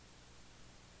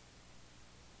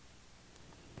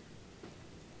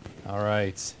All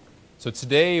right. So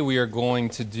today we are going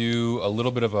to do a little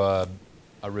bit of a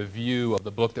review of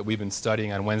the book that we've been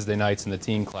studying on Wednesday nights in the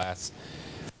teen class.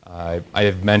 I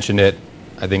have mentioned it,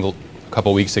 I think, a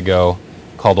couple weeks ago,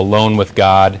 called Alone with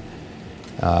God,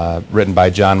 written by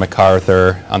John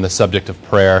MacArthur on the subject of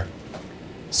prayer.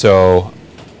 So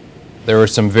there were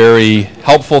some very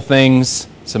helpful things,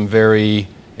 some very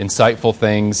insightful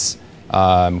things,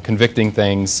 convicting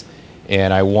things,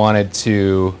 and I wanted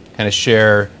to kind of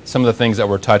share some of the things that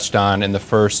were touched on in the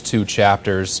first two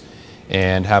chapters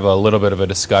and have a little bit of a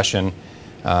discussion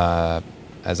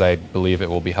as I believe it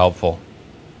will be helpful.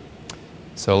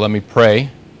 So let me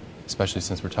pray, especially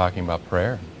since we're talking about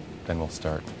prayer, then we'll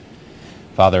start.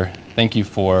 Father, thank you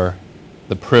for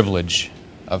the privilege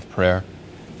of prayer.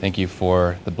 Thank you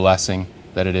for the blessing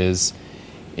that it is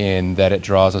in that it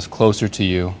draws us closer to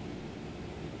you.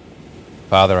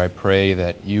 Father, I pray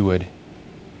that you would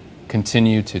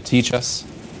continue to teach us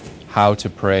how to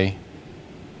pray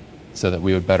so that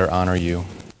we would better honor you.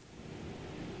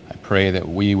 I pray that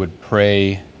we would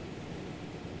pray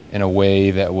in a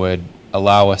way that would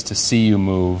allow us to see you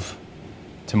move,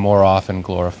 to more often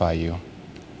glorify you.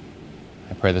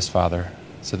 I pray this, Father,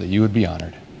 so that you would be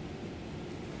honored.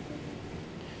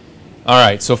 All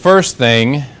right, so first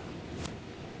thing,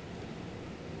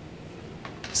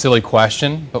 silly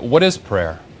question, but what is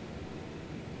prayer?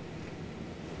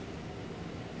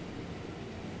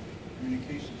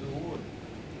 Communication to the Lord.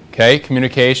 Okay,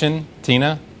 communication.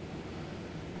 Tina?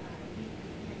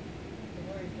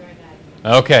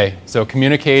 Okay, so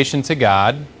communication to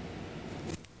God.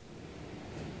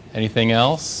 Anything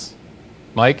else?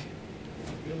 Mike?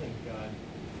 Appealing to God.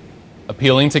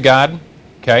 Appealing to God.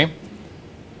 Okay.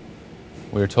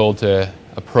 We are told to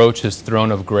approach his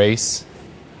throne of grace.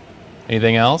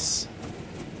 Anything else?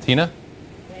 Tina?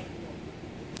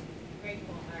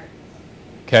 Grateful heart.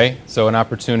 Okay, so an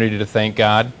opportunity to thank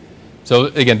God. So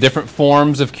again, different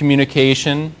forms of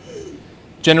communication.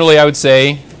 Generally, I would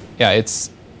say, it's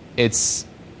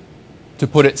to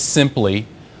put it simply,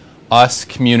 us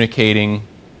communicating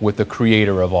with the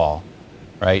Creator of all,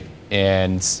 right?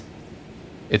 And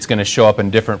it's going to show up in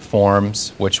different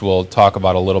forms, which we'll talk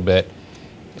about a little bit,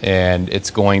 and it's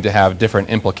going to have different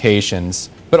implications.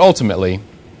 But ultimately,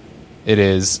 it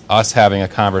is us having a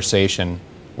conversation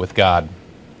with God.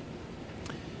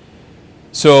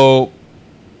 So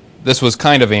this was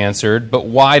kind of answered, but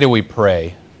why do we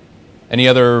pray? Any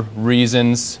other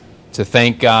reasons to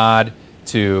thank God,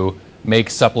 to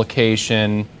make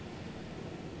supplication?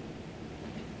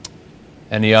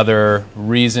 Any other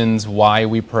reasons why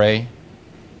we pray?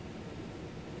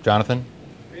 Jonathan?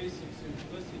 Basic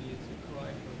simplicity, it's a cry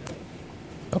for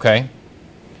help. Okay.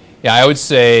 Yeah, I would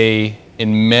say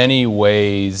in many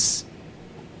ways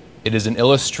it is an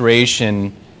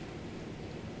illustration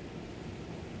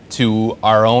to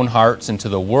our own hearts and to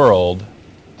the world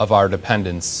of our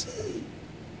dependence.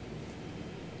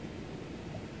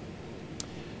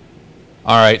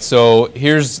 All right, so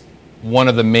here's one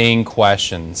of the main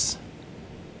questions.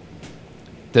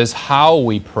 Does how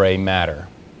we pray matter?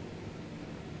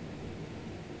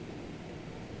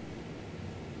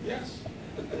 Yes.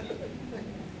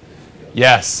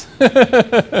 Yes.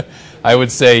 I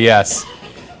would say yes.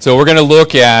 So we're going to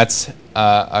look at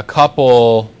a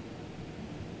couple,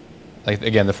 like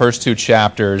again, the first two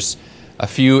chapters, a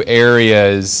few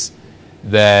areas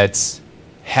that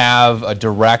have a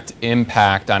direct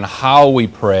impact on how we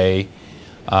pray,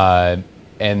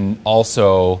 and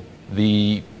also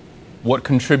what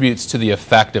contributes to the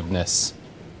effectiveness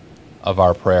of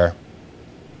our prayer.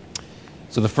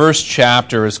 So the first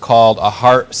chapter is called A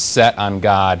Heart Set on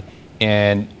God.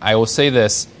 And I will say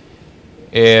this,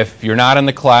 if you're not in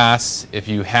the class, if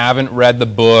you haven't read the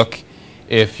book,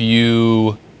 if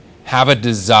you have a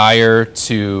desire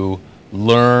to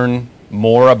learn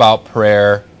more about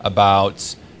prayer,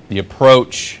 about the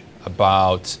approach,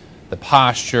 about the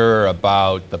posture,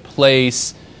 about the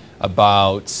place,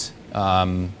 about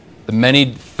the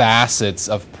many facets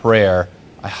of prayer,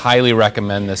 I highly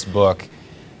recommend this book.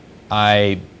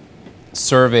 I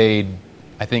surveyed,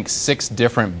 I think, 6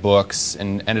 different books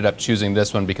and ended up choosing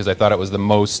this one because I thought it was the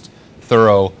most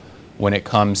thorough when it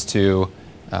comes to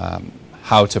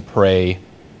how to pray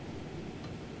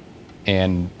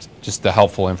and just the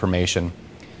helpful information.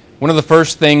 One of the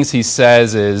first things he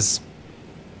says is,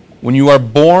 when you are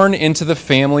born into the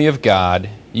family of God,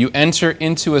 you enter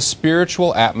into a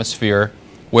spiritual atmosphere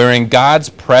wherein God's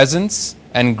presence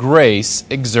and grace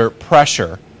exert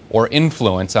pressure or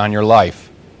influence on your life.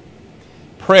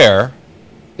 Prayer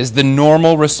is the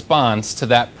normal response to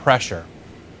that pressure.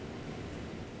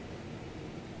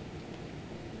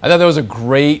 I thought that was a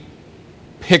great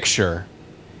picture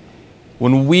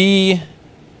When we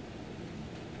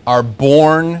are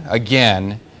born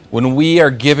again, when we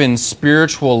are given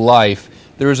spiritual life,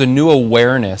 there is a new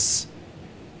awareness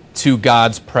to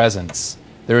God's presence.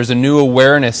 There is a new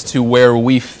awareness to where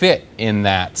we fit in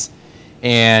that.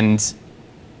 And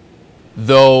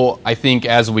though I think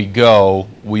as we go,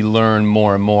 we learn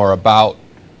more and more about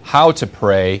how to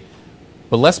pray,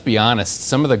 but let's be honest,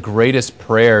 some of the greatest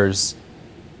prayers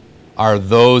are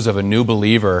those of a new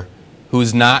believer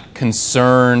who's not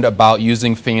concerned about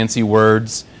using fancy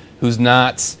words, who's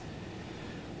not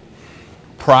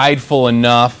prideful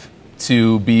enough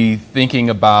to be thinking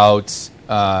about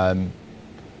having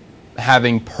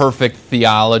perfect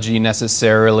theology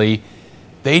necessarily.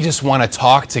 They just want to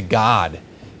talk to God.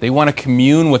 They want to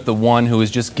commune with the one who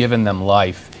has just given them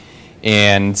life.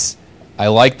 And I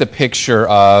like the picture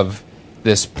of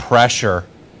this pressure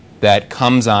that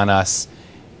comes on us.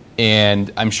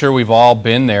 And I'm sure we've all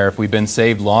been there if we've been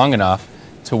saved long enough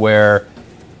to where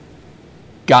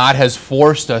God has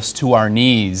forced us to our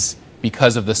knees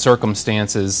because of the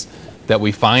circumstances that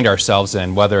we find ourselves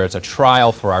in, whether it's a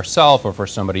trial for ourselves or for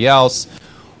somebody else,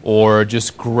 or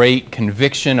just great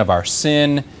conviction of our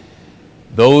sin.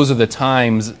 Those are the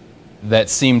times that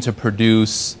seem to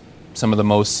produce some of the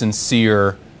most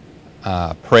sincere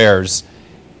prayers,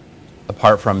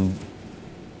 apart from,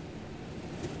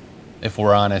 if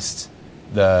we're honest,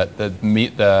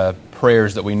 the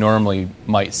prayers that we normally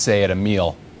might say at a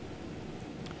meal.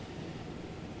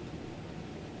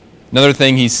 Another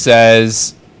thing he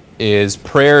says is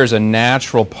prayer is a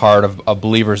natural part of a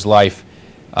believer's life.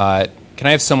 Can I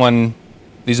have someone,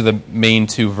 these are the main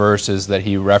two verses that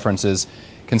he references.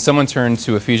 Can someone turn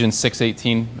to Ephesians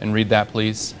 6:18 and read that,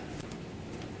 please?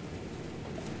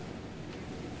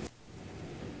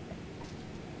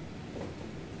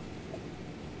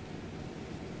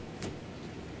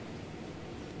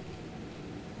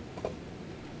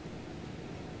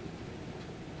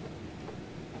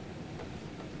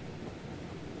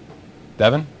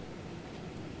 Devin?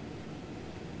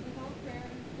 With all prayer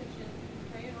and petition,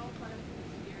 pray at all times in the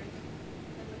Spirit,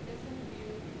 and with this in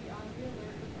view, be on the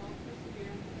alert with all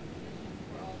perseverance and petition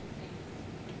for all the saints.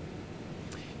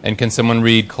 And can someone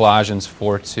read Colossians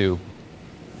 4:2?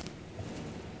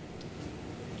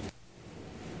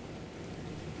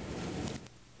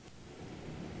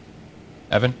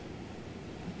 Evan?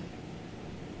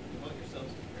 Devote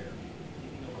yourselves to prayer,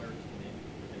 keeping alert in it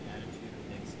with an attitude of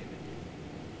thanksgiving.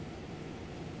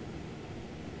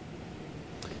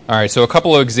 All right, so a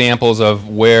couple of examples of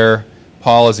where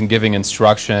Paul is giving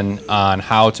instruction on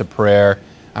how to pray.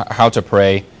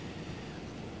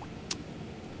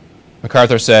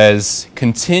 MacArthur says,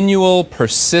 continual,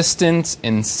 persistent,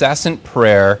 incessant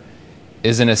prayer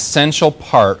is an essential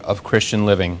part of Christian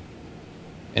living,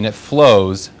 and it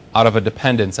flows out of a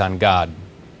dependence on God.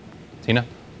 Tina?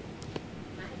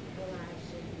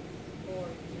 Colossians 4:2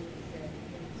 says,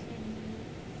 continue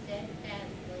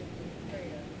steadfastly in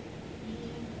prayer,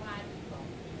 being watchful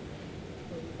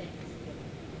with thanksgiving.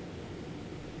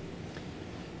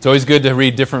 It's always good to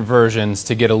read different versions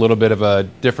to get a little bit of a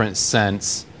different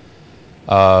sense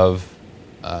of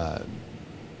the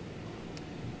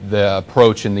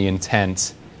approach and the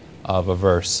intent of a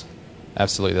verse.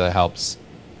 Absolutely, that helps.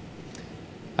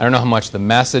 I don't know how much the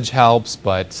message helps,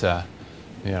 but a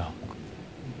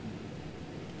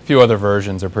few other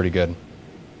versions are pretty good.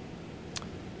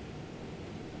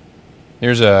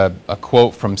 Here's a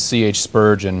quote from C.H.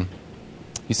 Spurgeon.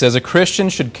 He says, a Christian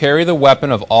should carry the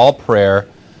weapon of all prayer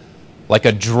like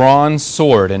a drawn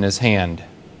sword in his hand.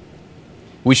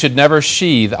 We should never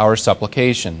sheathe our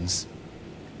supplications.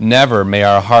 Never may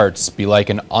our hearts be like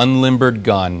an unlimbered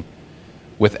gun,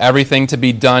 with everything to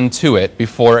be done to it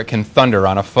before it can thunder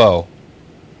on a foe.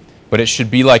 But it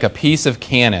should be like a piece of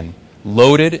cannon,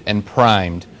 loaded and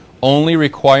primed, only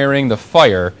requiring the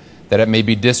fire that it may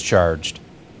be discharged.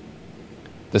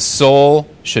 The soul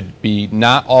should be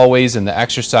not always in the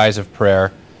exercise of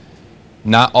prayer,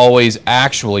 not always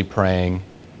actually praying,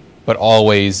 but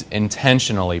always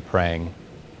intentionally praying. What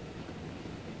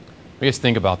do you guys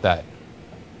think about that?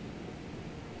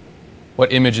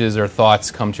 What images or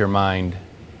thoughts come to your mind?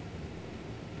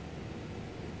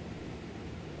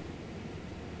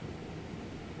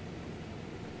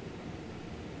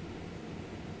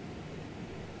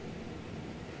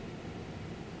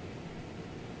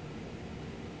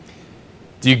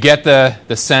 Do you get the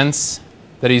sense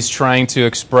that he's trying to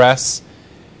express?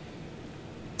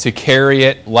 To carry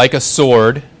it like a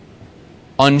sword,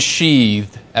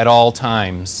 unsheathed at all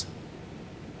times.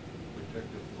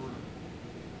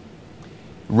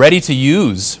 Ready to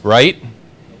use, right?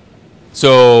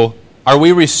 So, are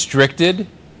we restricted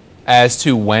as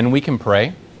to when we can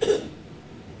pray?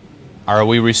 Are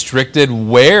we restricted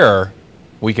where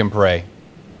we can pray?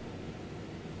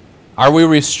 Are we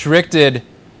restricted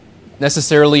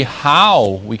necessarily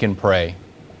how we can pray?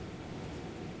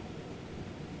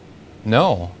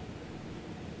 No.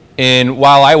 And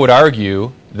while I would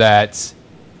argue that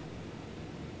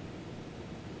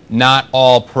not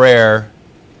all prayer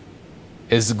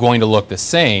is going to look the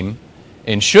same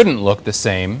and shouldn't look the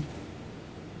same,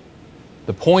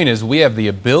 the point is we have the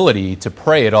ability to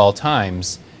pray at all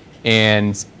times.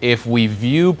 And if we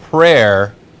view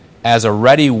prayer as a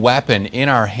ready weapon in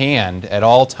our hand at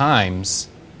all times,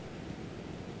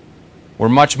 we're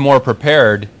much more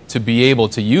prepared to be able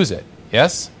to use it.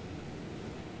 Yes?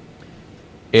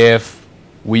 If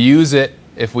we use it,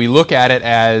 if we look at it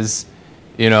as,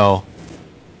 a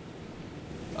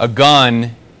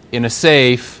gun in a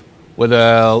safe with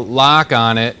a lock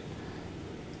on it,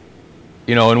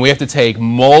 and we have to take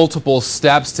multiple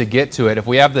steps to get to it, if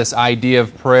we have this idea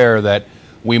of prayer that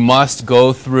we must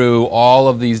go through all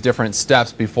of these different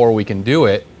steps before we can do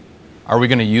it, are we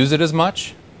going to use it as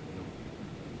much?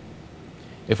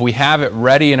 If we have it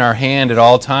ready in our hand at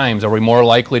all times, are we more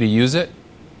likely to use it?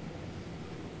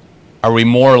 Are we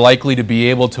more likely to be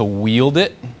able to wield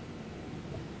it?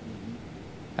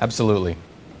 Absolutely.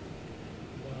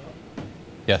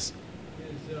 Yes?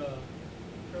 Is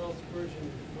Charles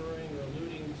Spurgeon referring or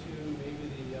alluding to maybe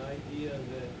the idea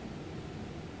that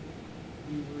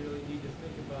we really need to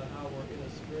think about how we're in a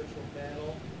spiritual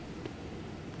battle?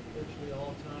 Virtually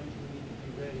all times we need to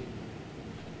be ready.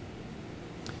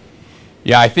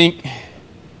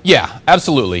 Yeah,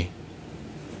 absolutely.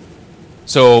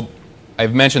 So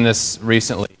I've mentioned this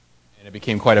recently, and it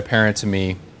became quite apparent to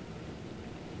me.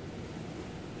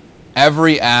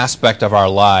 Every aspect of our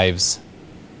lives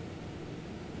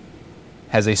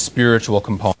has a spiritual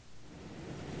component.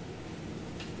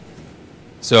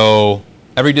 So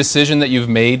every decision that you've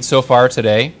made so far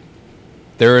today,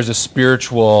 there is a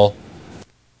spiritual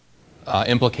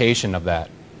implication of that.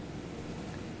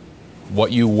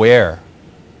 What you wear,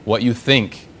 what you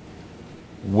think,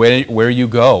 where you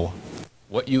go,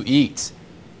 what you eat.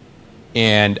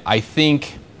 And I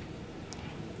think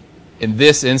in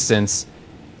this instance,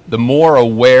 the more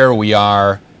aware we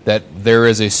are that there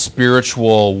is a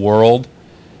spiritual world,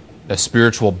 a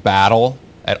spiritual battle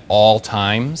at all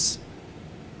times,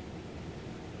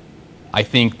 I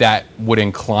think that would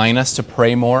incline us to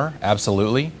pray more,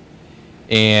 absolutely.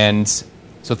 And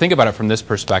so think about it from this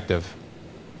perspective.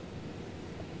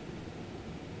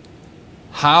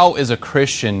 How is a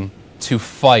Christian to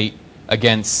fight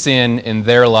against sin in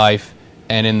their life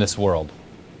and in this world?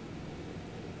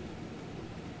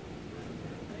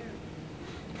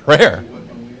 Prayer.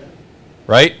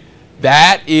 Right?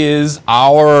 That is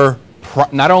our,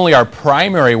 not only our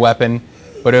primary weapon,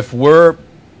 but if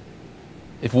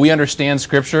we understand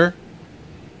Scripture,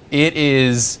 it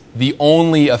is the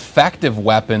only effective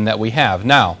weapon that we have.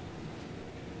 Now,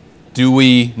 do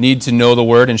we need to know the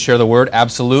Word and share the Word?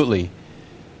 Absolutely.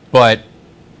 But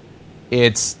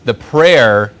it's the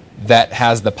prayer that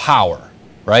has the power,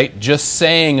 right? Just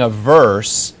saying a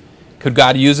verse, could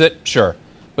God use it? Sure.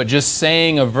 But just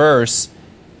saying a verse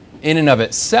in and of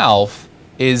itself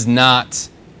is not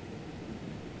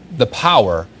the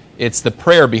power. It's the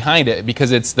prayer behind it,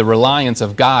 because it's the reliance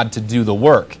of God to do the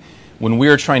work. When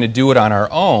we're trying to do it on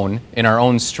our own, in our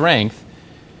own strength,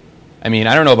 I mean,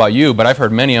 I don't know about you, but I've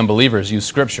heard many unbelievers use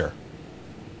Scripture.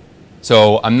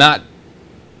 So I'm not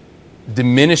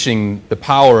diminishing the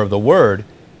power of the Word,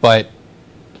 but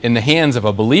in the hands of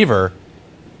a believer,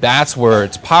 that's where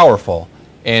it's powerful.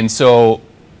 And so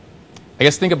I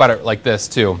guess think about it like this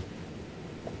too.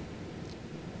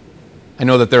 I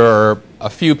know that there are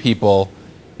a few people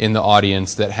in the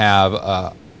audience that have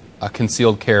a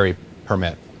concealed carry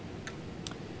permit.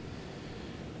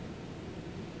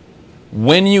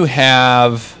 When you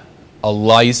have a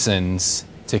license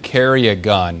to carry a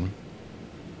gun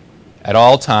at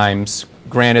all times,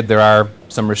 granted there are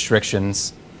some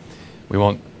restrictions we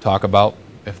won't talk about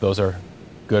if those are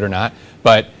good or not,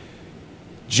 but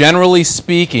generally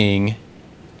speaking,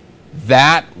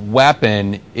 that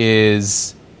weapon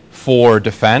is for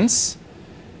defense.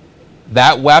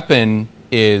 That weapon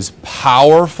is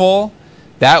powerful.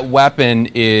 That weapon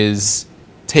is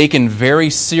taken very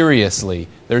seriously.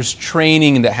 There's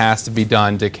training that has to be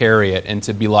done to carry it and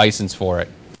to be licensed for it.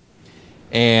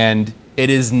 And it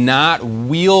is not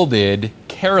wielded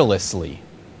carelessly.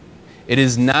 It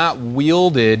is not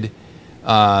wielded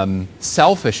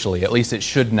selfishly. At least it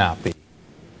should not be.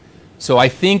 So I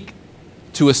think,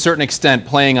 to a certain extent,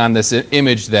 playing on this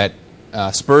image that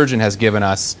Spurgeon has given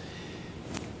us,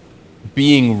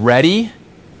 being ready,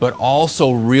 but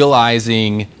also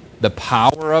realizing the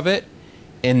power of it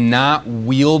and not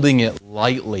wielding it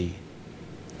lightly.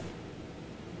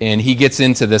 And he gets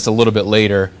into this a little bit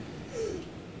later.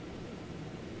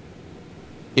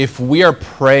 If we are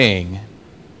praying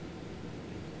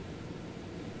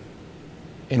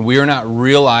and we are not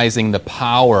realizing the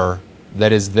power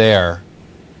that is there,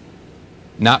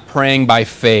 not praying by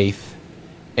faith,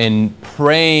 and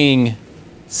praying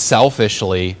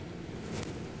selfishly,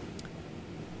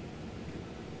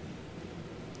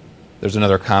 there's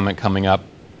another comment coming up.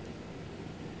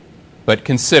 But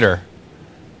consider,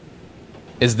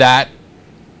 is that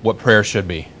what prayer should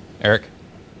be? Eric?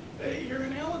 Hey, your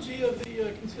analogy of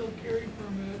the concealed carry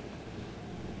permit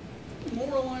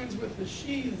more aligns with the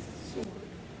sheathed sword.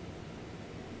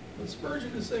 But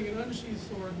Spurgeon is saying an unsheathed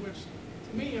sword, which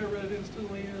to me I read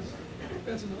instantly as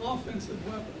that's an offensive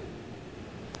weapon.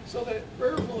 So that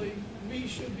prayerfully we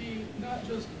should be not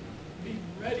just be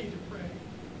ready to pray,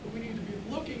 but we need to be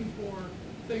looking for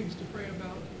things to pray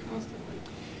about constantly.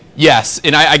 Yes,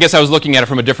 and I guess I was looking at it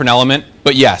from a different element,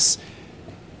 but yes.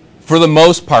 For the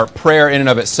most part, prayer in and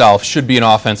of itself should be an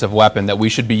offensive weapon that we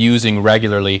should be using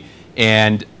regularly,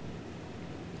 and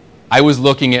I was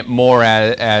looking at more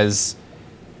as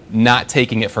not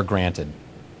taking it for granted.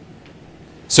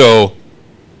 So,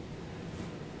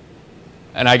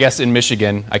 and I guess in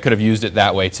Michigan, I could have used it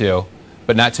that way too,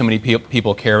 but not too many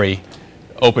people carry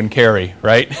open carry,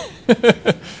 right?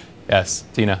 Yes,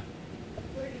 Tina.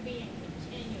 We're to be in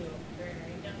continual prayer.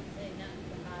 It don't say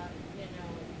nothing about, I don't know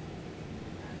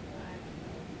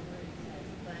where it says,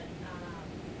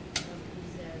 but, who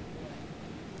says what.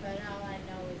 But all I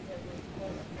know is that we're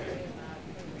supposed to pray about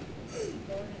everything.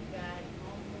 Go to God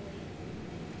humbly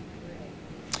and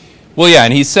pray. Well, yeah,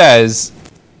 and he says,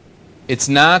 it's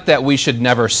not that we should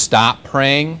never stop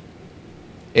praying.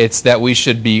 It's that we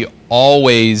should be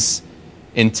always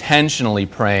intentionally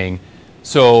praying.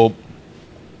 So,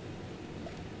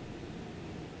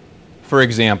 for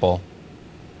example,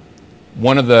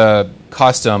 one of the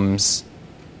customs,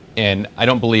 and I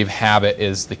don't believe habit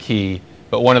is the key,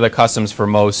 but one of the customs for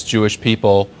most Jewish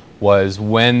people was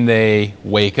when they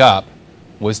wake up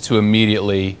was to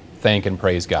immediately thank and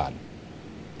praise God.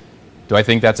 Do I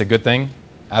think that's a good thing?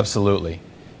 Absolutely.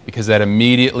 Because that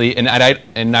immediately, and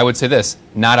I would say this,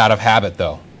 not out of habit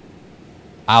though,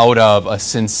 out of a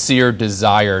sincere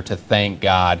desire to thank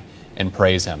God and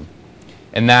praise Him.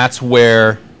 And that's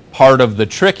where part of the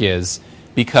trick is,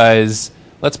 because,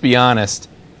 let's be honest,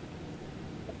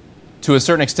 to a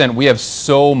certain extent, we have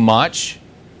so much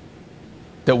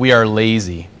that we are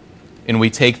lazy and we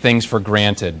take things for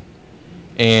granted.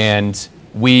 And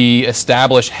we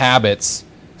establish habits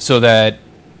so that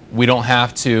we don't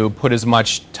have to put as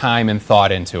much time and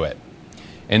thought into it.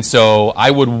 And so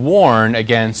I would warn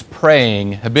against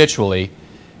praying habitually,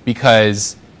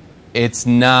 because it's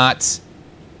not,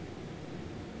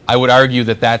 I would argue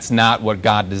that that's not what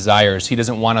God desires. He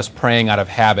doesn't want us praying out of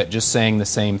habit, just saying the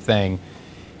same thing.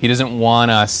 He doesn't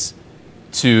want us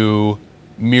to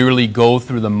merely go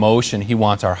through the motion. He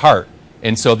wants our heart.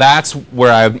 And so that's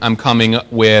where I'm coming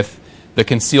with the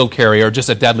concealed carry, or just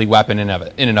a deadly weapon in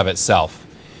and of itself.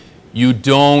 You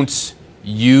don't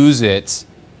use it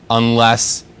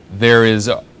unless there is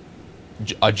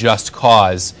a just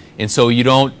cause. And so you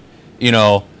don't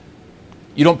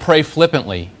pray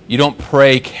flippantly. You don't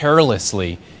pray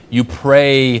carelessly. You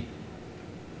pray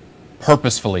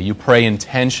purposefully. You pray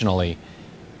intentionally.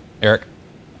 Eric?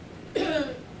 I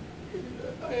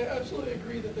absolutely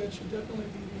agree that that should definitely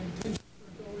be the intention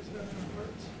to always have in our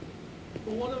hearts.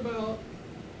 But what about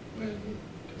when,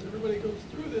 because everybody goes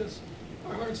through this,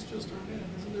 our hearts just aren't in it?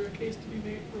 Isn't there a case to be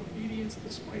made for obedience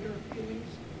despite our feelings?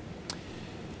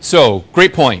 So,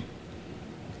 great point.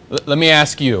 Let me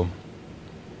ask you,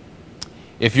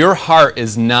 if your heart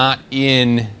is not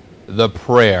in the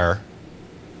prayer,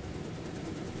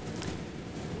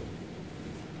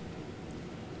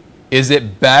 is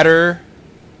it better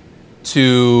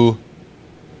to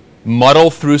muddle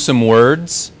through some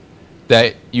words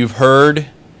that you've heard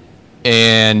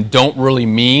and don't really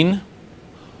mean?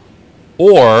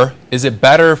 Or is it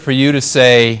better for you to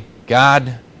say,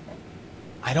 God,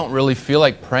 I don't really feel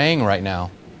like praying right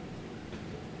now,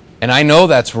 and I know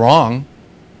that's wrong.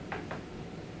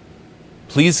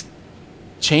 Please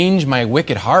change my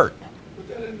wicked heart. But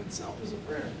that in itself is a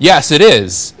prayer. Yes, it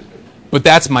is. But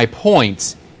that's my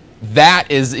point.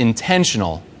 That is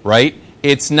intentional, right?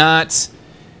 It's not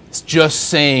just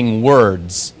saying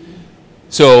words.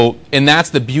 So, and that's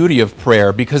the beauty of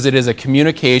prayer, because it is a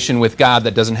communication with God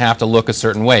that doesn't have to look a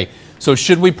certain way. So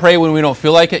should we pray when we don't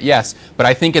feel like it? Yes. But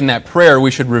I think in that prayer we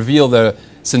should reveal the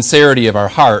sincerity of our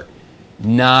heart,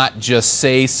 not just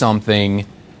say something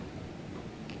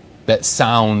that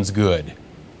sounds good.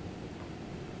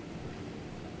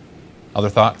 Other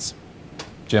thoughts?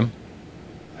 Jim?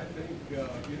 I think,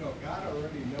 God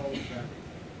already knows everything.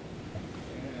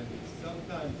 And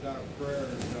sometimes our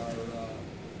prayers are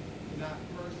not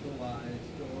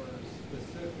personalized or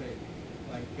specific.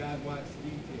 Like God wants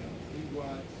details. He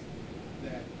wants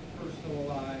that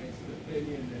personalized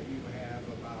opinion that you have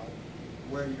about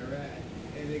where you're at.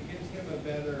 And it gives him a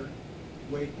better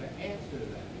way to answer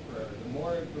that prayer. The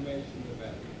more information, the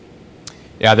better.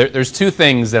 Yeah, there's two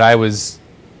things that I was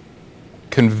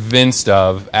convinced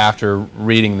of after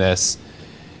reading this,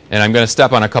 and I'm going to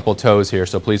step on a couple toes here,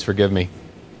 so please forgive me.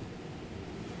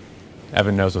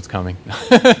 Evan knows what's coming.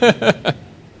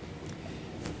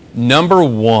 Number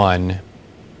one,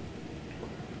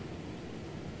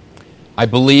 I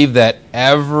believe that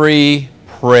every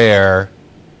prayer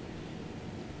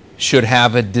should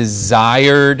have a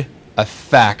desired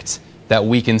effect that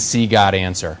we can see God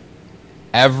answer.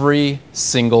 Every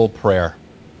single prayer.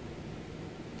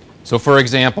 So for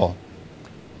example,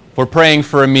 if we're praying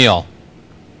for a meal,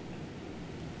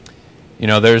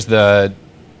 there's the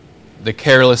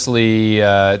carelessly,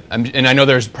 and I know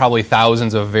there's probably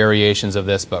thousands of variations of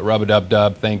this, but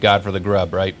rub-a-dub-dub, thank God for the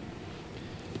grub, right?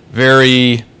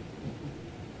 Very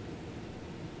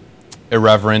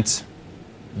irreverent,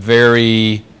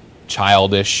 very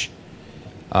childish.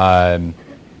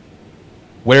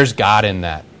 Where's God in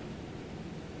that?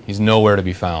 He's nowhere to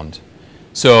be found.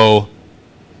 So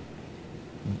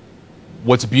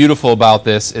what's beautiful about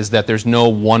this is that there's no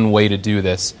one way to do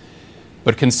this.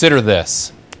 But consider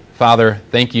this. Father,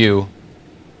 thank you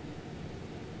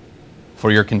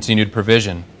for your continued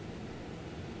provision.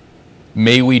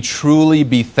 May we truly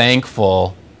be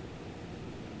thankful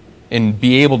and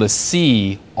be able to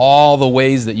see all the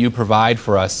ways that you provide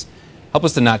for us. Help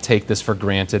us to not take this for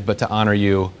granted, but to honor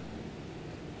you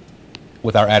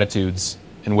with our attitudes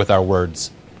and with our words.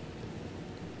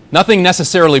 Nothing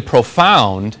necessarily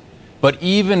profound, but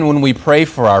even when we pray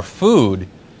for our food,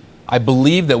 I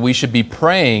believe that we should be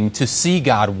praying to see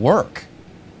God work.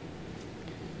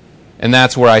 And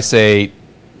that's where I say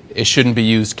it shouldn't be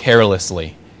used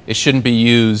carelessly. It shouldn't be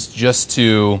used just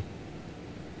to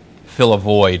fill a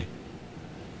void.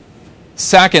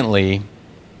 Secondly,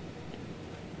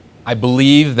 I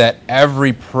believe that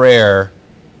every prayer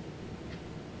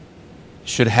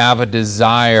should have a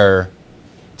desire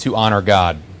to honor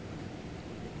God.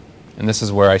 And this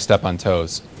is where I step on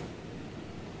toes.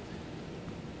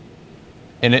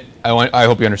 And I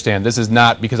hope you understand, this is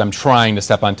not because I'm trying to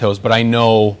step on toes, but I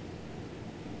know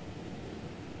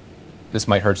this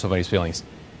might hurt somebody's feelings.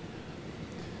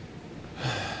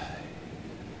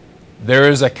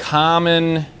 There is a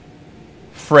common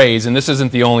phrase, and this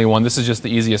isn't the only one, this is just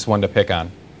the easiest one to pick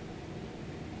on.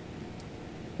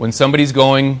 When somebody's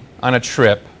going on a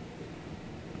trip,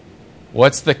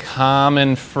 what's the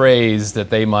common phrase that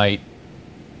they might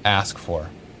ask for?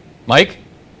 Mike?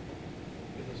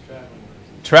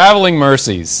 Traveling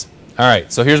mercies. All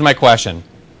right, so here's my question.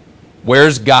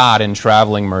 Where's God in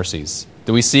traveling mercies?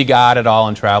 Do we see God at all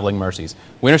in traveling mercies?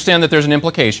 We understand that there's an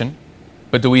implication,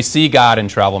 but do we see God in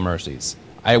travel mercies?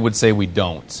 I would say we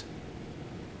don't.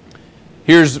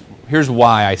 Here's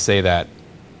why I say that.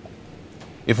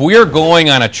 If we are going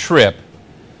on a trip,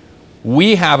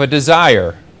 we have a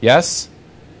desire, yes?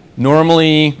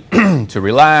 Normally to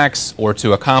relax or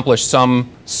to accomplish some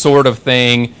sort of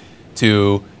thing,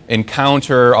 to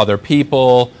encounter other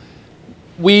people.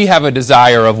 We have a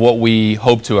desire of what we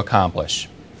hope to accomplish.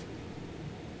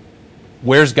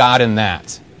 Where's God in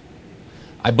that?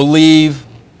 I believe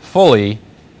fully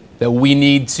that we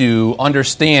need to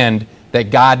understand that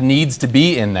God needs to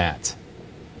be in that.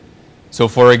 So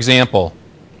for example,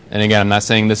 and again, I'm not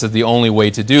saying this is the only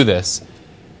way to do this,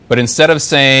 but instead of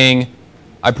saying,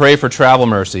 I pray for travel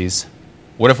mercies,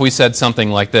 what if we said something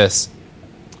like this?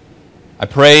 I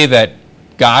pray that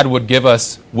God would give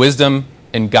us wisdom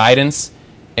and guidance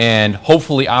and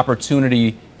hopefully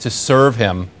opportunity to serve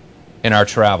Him in our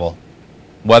travel.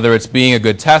 Whether it's being a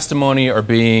good testimony or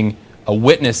being a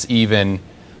witness even,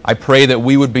 I pray that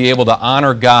we would be able to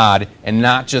honor God and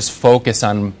not just focus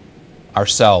on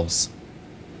ourselves.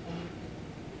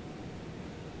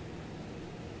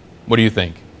 What do you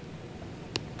think?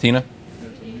 Tina?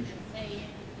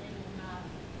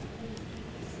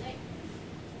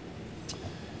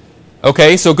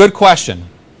 Okay, so good question.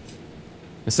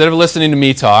 Instead of listening to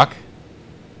me talk,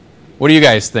 what do you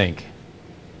guys think?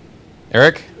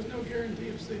 Eric? There's no guarantee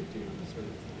of safety on this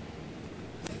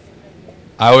earth.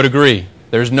 I would agree.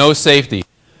 There's no safety.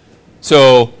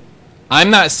 So I'm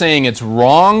not saying it's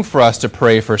wrong for us to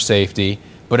pray for safety,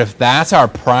 but if that's our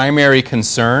primary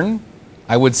concern,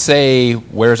 I would say,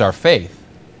 where's our faith?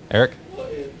 Eric? Well,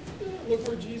 look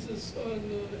where Jesus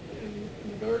in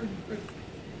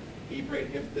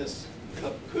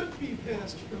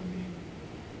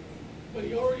but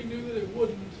he already knew that it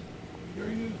wouldn't. He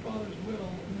already knew the Father's will,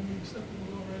 and then he accepted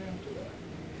the will right after that.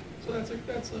 So that's a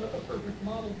perfect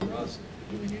model for us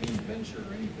doing any venture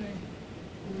or anything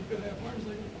where we could have harms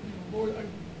like, Lord, I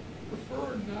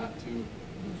prefer not to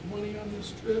lose money on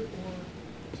this trip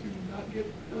or to not get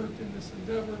hurt in this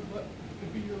endeavor, but to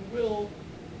be your will,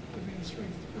 to be the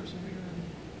strength to persevere.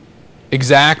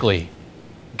 Exactly.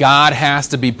 God has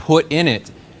to be put in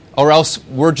it, or else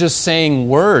we're just saying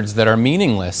words that are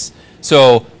meaningless.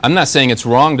 So I'm not saying it's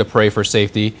wrong to pray for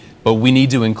safety, but we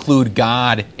need to include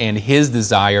God and His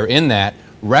desire in that,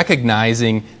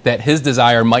 recognizing that His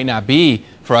desire might not be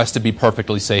for us to be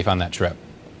perfectly safe on that trip.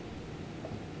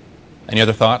 Any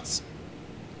other thoughts?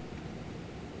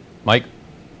 Mike?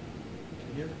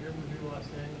 Did you ever do Los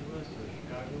Angeles or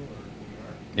Chicago or New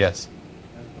York? Yes.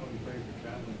 That's probably pray for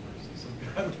traveling mercy. So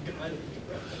God will guide us.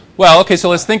 Well, okay, so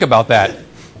let's think about that.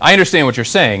 I understand what you're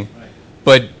saying,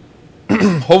 but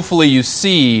hopefully you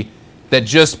see that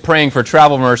just praying for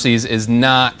travel mercies is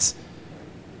not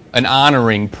an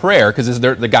honoring prayer because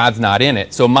the God's not in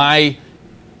it. So my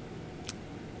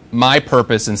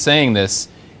purpose in saying this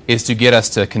is to get us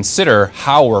to consider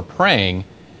how we're praying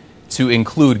to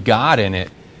include God in it.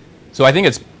 So I think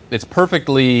it's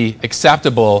perfectly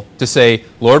acceptable to say,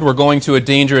 Lord, we're going to a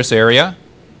dangerous area,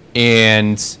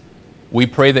 and we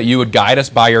pray that you would guide us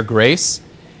by your grace.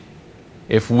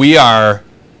 If we are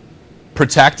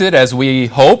protected as we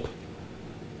hope,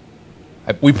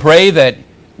 we pray that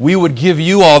we would give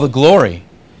you all the glory.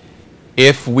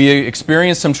 If we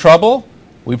experience some trouble,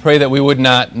 we pray that we would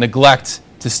not neglect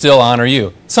to still honor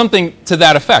you. Something to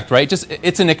that effect, right? Just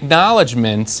it's an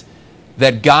acknowledgement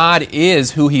that God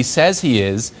is who He says He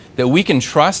is, that we can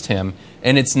trust Him,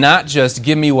 and it's not just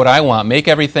give me what I want, make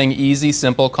everything easy,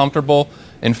 simple, comfortable,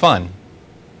 and fun.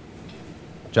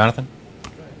 Jonathan?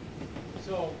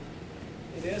 So,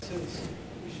 in essence,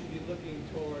 we should be looking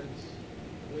towards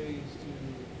ways to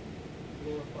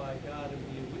glorify God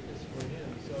and be a witness for Him.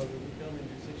 So that we come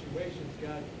into situations,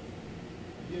 God,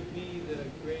 give me the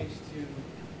grace to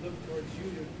look towards you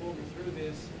to pull me through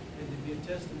this and to be a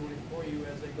testimony for you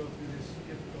as I go through this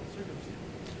difficult circumstance.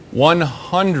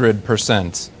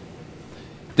 100%.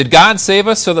 Did God save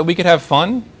us so that we could have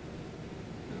fun?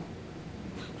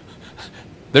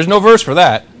 There's no verse for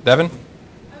that. Devin? If it's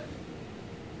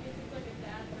like a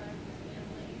dad drives his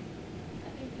family, I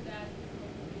think the dad is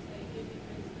supposed to say, give me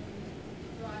wisdom,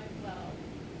 drive well,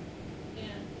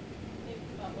 and think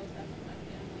about what's best for my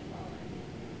family while I'm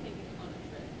taking them on a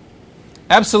trip.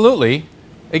 Absolutely.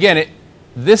 Again,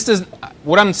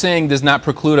 what I'm saying does not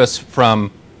preclude us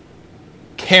from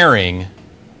caring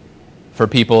for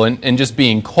people and just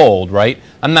being cold, right?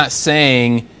 I'm not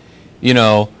saying,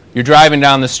 you're driving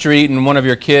down the street and one of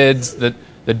your kids, the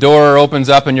door opens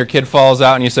up and your kid falls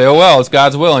out and you say, oh, well, it's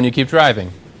God's will, and you keep driving.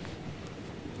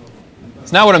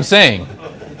 It's not what I'm saying.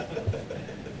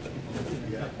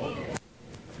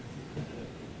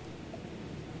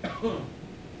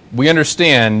 We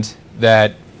understand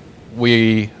that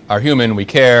we are human, we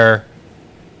care,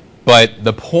 but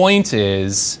the point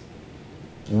is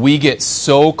we get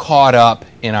so caught up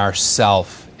in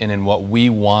ourself and in what we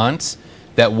want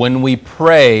that when we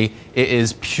pray, it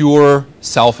is pure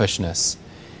selfishness.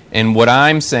 And what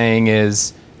I'm saying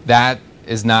is that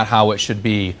is not how it should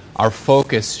be. Our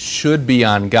focus should be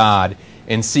on God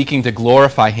and seeking to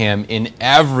glorify Him in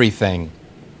everything.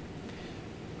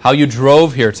 How you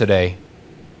drove here today,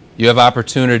 you have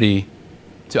opportunity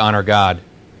to honor God.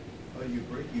 How do you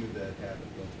break that habit,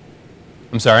 though?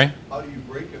 I'm sorry? How do you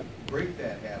break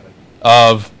that habit?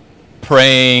 Of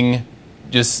praying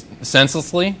just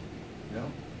senselessly?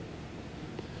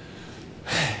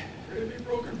 Pray to be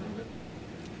broken from it.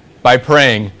 By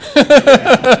praying. Make sure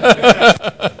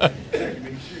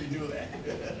you knew that.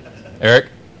 Eric?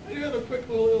 I do have a quick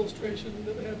little illustration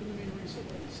that happened to me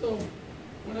recently. So,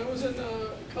 when I was in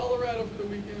Colorado for the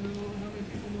weekend, I don't know how many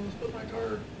people know this, but my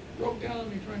car broke down on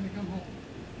me trying to come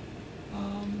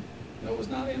home. That was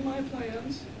not in my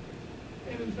plans,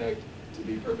 and in fact, to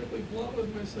be perfectly blunt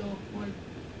with myself,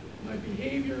 my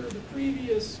behavior the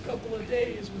previous couple of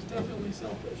days was definitely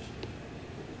selfish.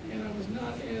 And I was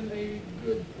not in a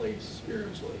good place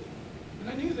spiritually. And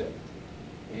I knew that.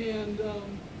 And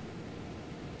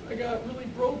I got really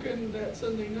broken that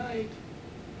Sunday night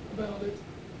about it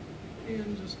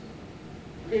and just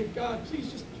prayed, God,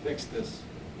 please just fix this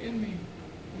in me.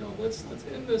 Let's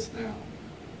end this now.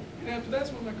 And after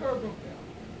that's when my car broke down.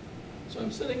 So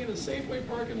I'm sitting in a Safeway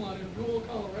parking lot in rural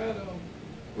Colorado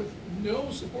with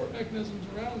no support mechanisms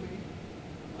around me.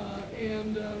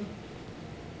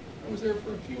 I was there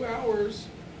for a few hours,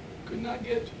 could not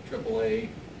get AAA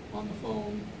on the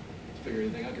phone figure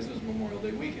anything out because it was Memorial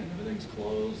Day weekend. Everything's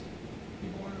closed.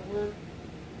 People aren't at work.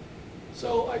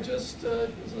 So I just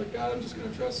was like, God, I'm just going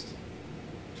to trust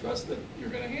that you're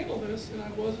going to handle this. And I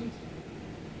was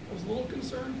a little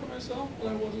concerned for myself, but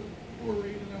I wasn't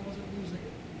worried and I wasn't losing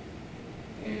it.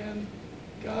 And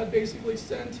God basically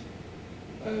sent,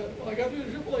 I got through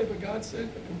the AAA, but God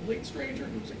sent a complete stranger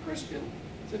who was a Christian,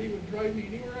 said he would drive me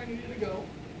anywhere I needed to go.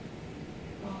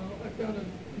 I found a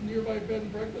nearby bed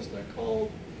and breakfast. I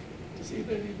called to see if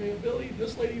they had any availability.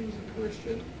 This lady was a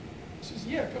Christian. She says,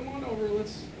 yeah, come on over.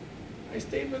 I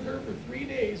stayed with her for 3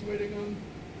 days waiting on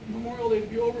Memorial Day to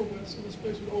be over with so this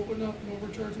place would open up and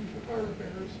overcharge me for car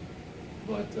repairs.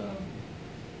 But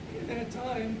in that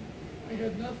time, I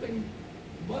had nothing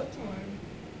but time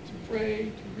to pray,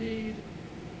 to read.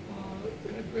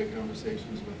 I had great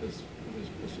conversations with this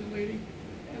Christian lady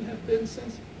and have been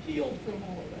since healed from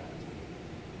all of that.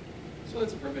 So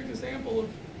that's a perfect example of,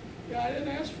 I didn't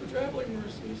ask for traveling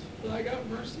mercies, but I got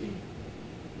mercy.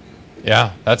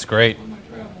 Yeah, that's great. On my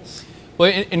travels.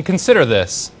 Well, and consider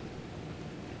this.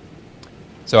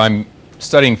 So I'm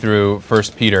studying through 1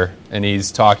 Peter, and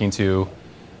he's talking to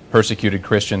persecuted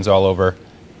Christians all over.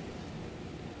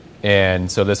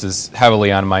 And so this is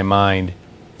heavily on my mind.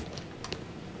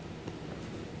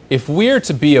 If we're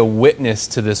to be a witness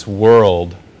to this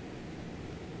world,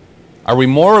 are we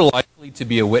more likely to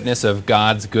be a witness of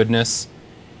God's goodness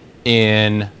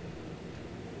in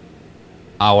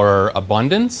our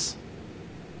abundance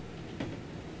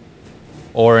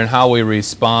or in how we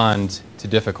respond to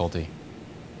difficulty?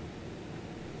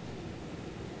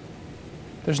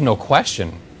 There's no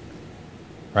question,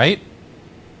 right?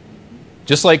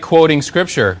 Just like quoting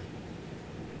Scripture,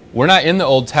 we're not in the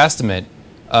Old Testament.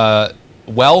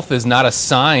 Wealth is not a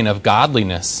sign of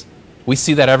godliness. We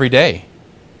see that every day.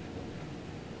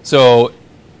 So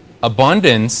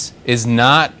abundance is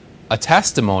not a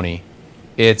testimony.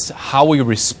 It's how we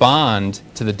respond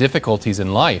to the difficulties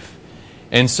in life.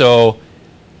 And so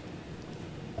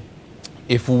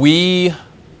if we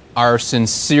are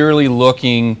sincerely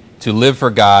looking to live for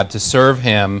God, to serve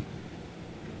Him,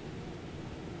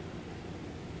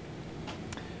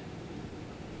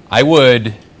 I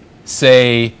would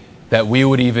say that we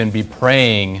would even be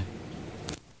praying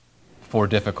for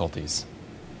difficulties.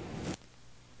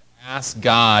 Ask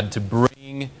God to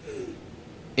bring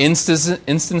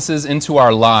instances into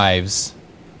our lives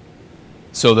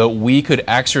so that we could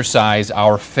exercise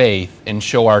our faith and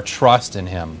show our trust in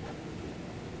Him.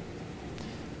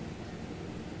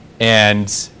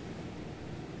 And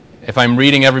if I'm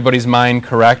reading everybody's mind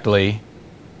correctly,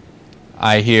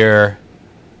 I hear,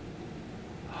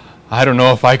 I don't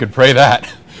know if I could pray that,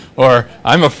 or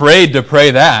I'm afraid to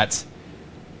pray that.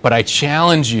 But I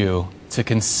challenge you to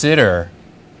consider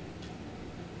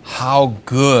how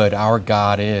good our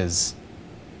God is.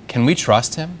 Can we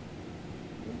trust Him?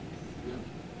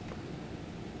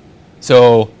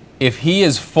 So, if He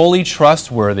is fully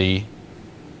trustworthy,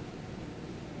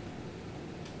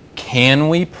 can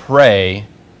we pray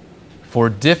for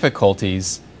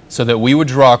difficulties so that we would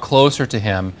draw closer to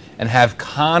Him and have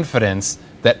confidence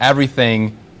that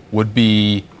everything would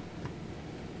be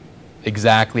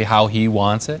exactly how He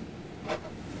wants it?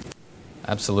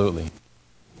 Absolutely.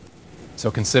 So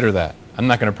consider that. I'm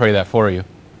not going to pray that for you.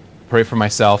 Pray for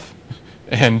myself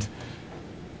and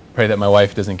pray that my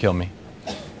wife doesn't kill me.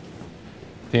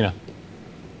 Tina. I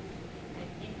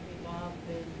think we've all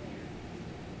been there.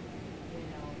 If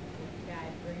God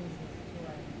brings us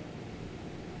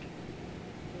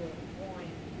to a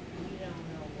point we don't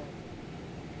know what.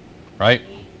 Right? We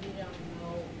don't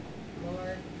know,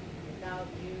 Lord, without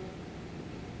you,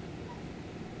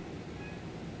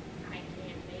 I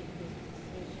can't make this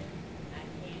decision. I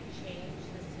can't change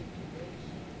the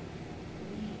situation.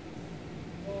 Please,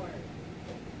 Lord,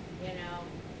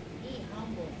 He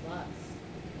humbles us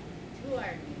to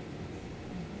our knees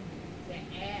to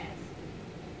ask.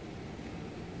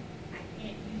 I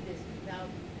can't do this without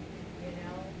you,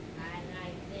 and I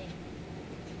think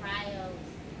trials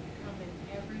come in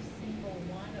every single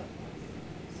one of us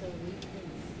so we can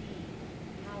see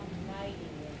how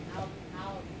mighty and how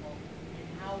powerful and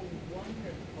how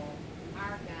wonderful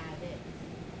our God is.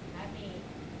 I mean,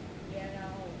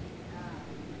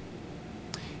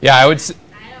 Yeah, I would say.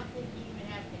 I don't think you even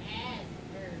have to ask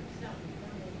for something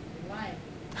from His life.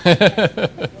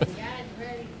 When God's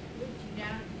ready to put you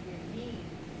down to your knees,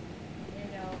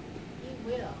 He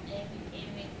will. And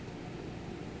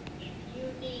if you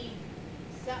need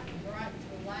something brought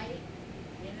to light,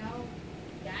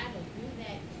 God will do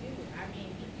that too. I mean,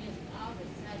 He just all of a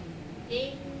sudden,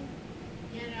 ding,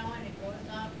 and it goes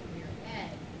off from your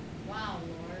head. Wow,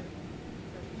 Lord,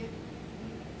 forgive me,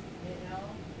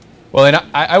 Well, and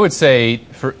I would say,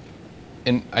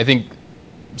 and I think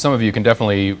some of you can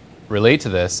definitely relate to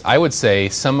this, I would say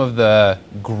some of the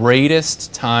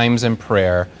greatest times in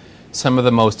prayer, some of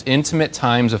the most intimate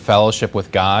times of fellowship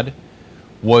with God,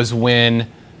 was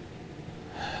when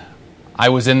I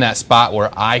was in that spot where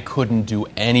I couldn't do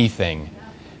anything,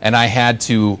 and I had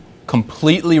to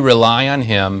completely rely on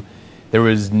Him.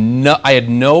 I had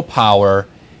no power,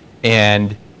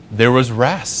 and there was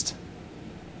rest.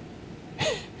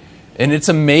 And it's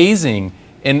amazing.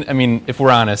 And I mean, if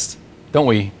we're honest, don't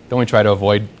we try to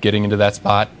avoid getting into that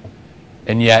spot?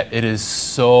 And yet it is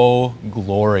so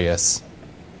glorious.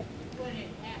 When it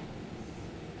happens,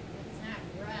 it's not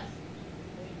rest.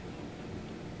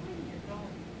 When you're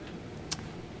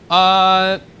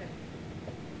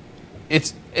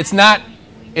going.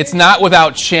 It's not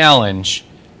without challenge,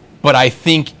 but I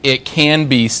think it can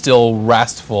be still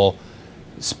restful,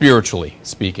 spiritually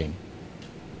speaking.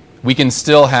 We can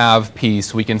still have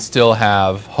peace. We can still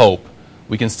have hope.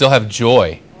 We can still have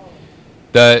joy.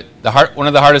 One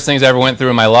of the hardest things I ever went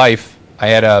through in my life, I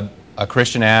had a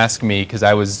Christian ask me, because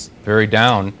I was very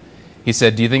down, he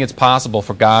said, "Do you think it's possible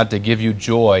for God to give you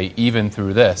joy even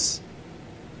through this?"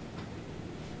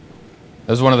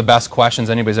 That was one of the best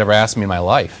questions anybody's ever asked me in my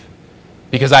life.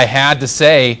 Because I had to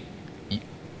say,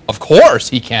 of course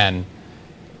He can.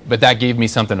 But that gave me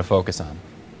something to focus on.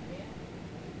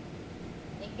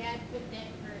 And God put that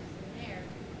person there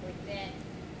with that,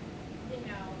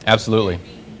 Absolutely.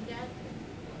 He does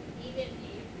it. Even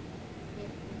if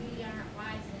we aren't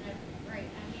wise enough to pray.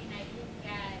 I mean, I think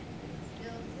God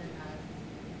instills in us,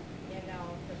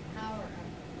 the power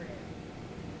of prayer.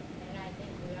 And I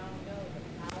think we all know the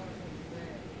power of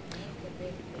prayer. It's a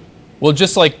big thing. Well,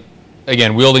 just like,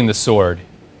 again, wielding the sword,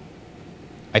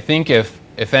 I think if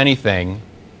anything,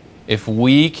 if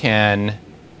we can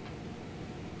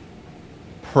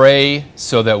pray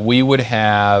so that we would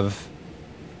have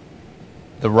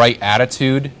the right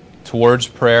attitude towards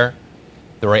prayer,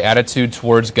 the right attitude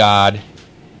towards God,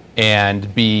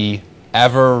 and be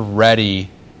ever ready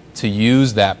to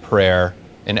use that prayer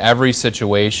in every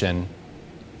situation,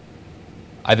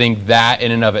 I think that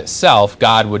in and of itself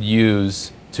God would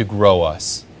use to grow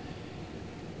us.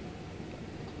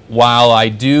 While I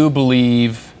do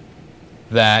believe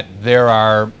that there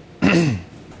are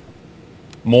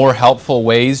more helpful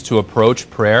ways to approach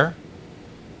prayer,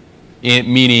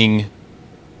 meaning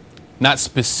not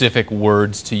specific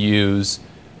words to use,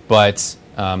 but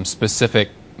specific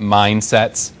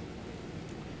mindsets,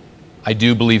 I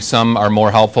do believe some are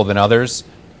more helpful than others.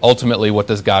 Ultimately, what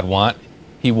does God want?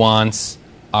 He wants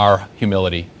our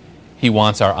humility. He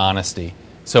wants our honesty.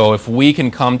 So if we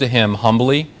can come to Him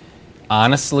humbly,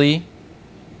 honestly,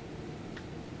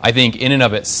 I think in and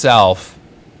of itself,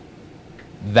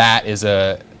 that is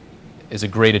a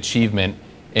great achievement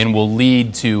and will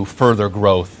lead to further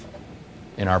growth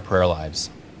in our prayer lives.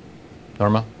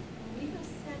 Norma? We must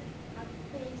set our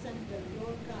face unto the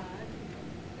Lord God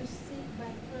to seek by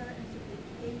prayer and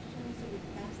supplications with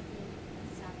fasting and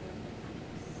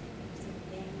sacrifice.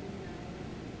 St. Daniel 9,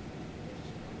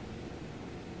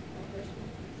 verse 1.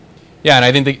 Yeah, and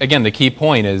I think, again, the key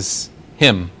point is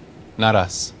Him, not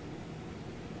us.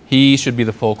 He should be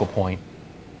the focal point,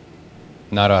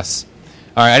 not us.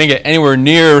 All right, I didn't get anywhere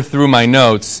near through my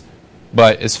notes,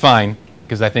 but it's fine,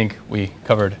 because I think we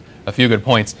covered a few good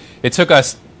points. It took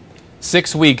us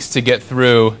 6 weeks to get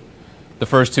through the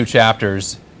first 2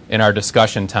 chapters in our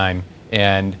discussion time,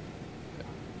 and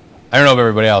I don't know about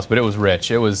everybody else, but it was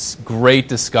rich. It was great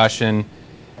discussion.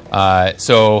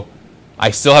 So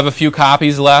I still have a few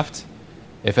copies left.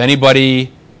 If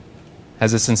anybody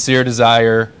has a sincere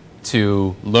desire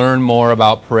to learn more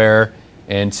about prayer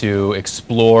and to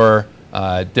explore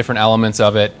different elements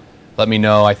of it, let me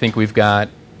know. I think we've got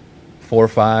 4 or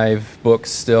 5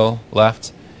 books still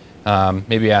left.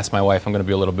 Maybe ask my wife. I'm going to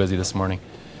be a little busy this morning.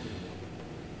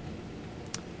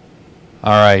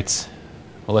 All right.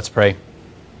 Well, let's pray.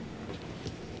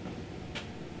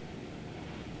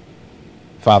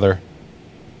 Father,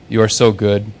 You are so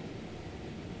good.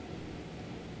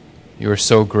 You are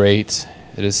so great.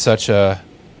 It is such a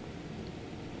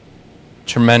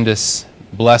tremendous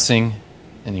blessing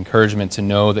and encouragement to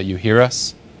know that You hear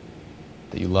us,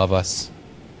 that You love us,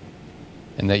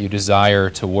 and that You desire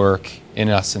to work in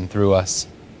us and through us.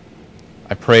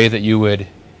 I pray that You would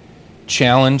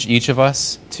challenge each of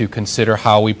us to consider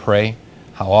how we pray,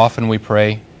 how often we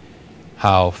pray,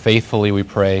 how faithfully we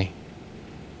pray,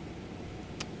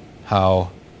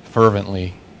 how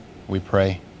fervently we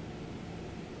pray.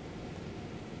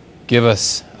 Give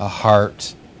us a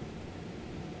heart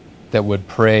that would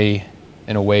pray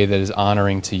in a way that is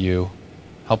honoring to You.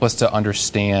 Help us to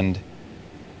understand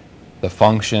the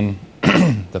function,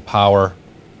 the power,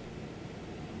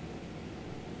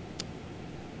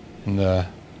 and the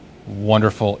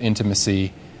wonderful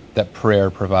intimacy that prayer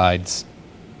provides.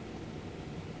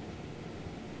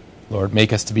 Lord,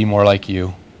 make us to be more like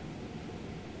you.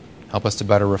 Help us to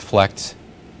better reflect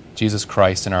Jesus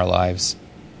Christ in our lives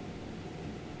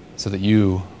so that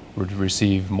you would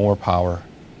receive more power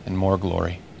and more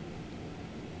glory.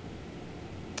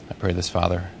 I pray this,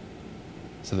 Father,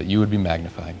 so that you would be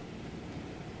magnified.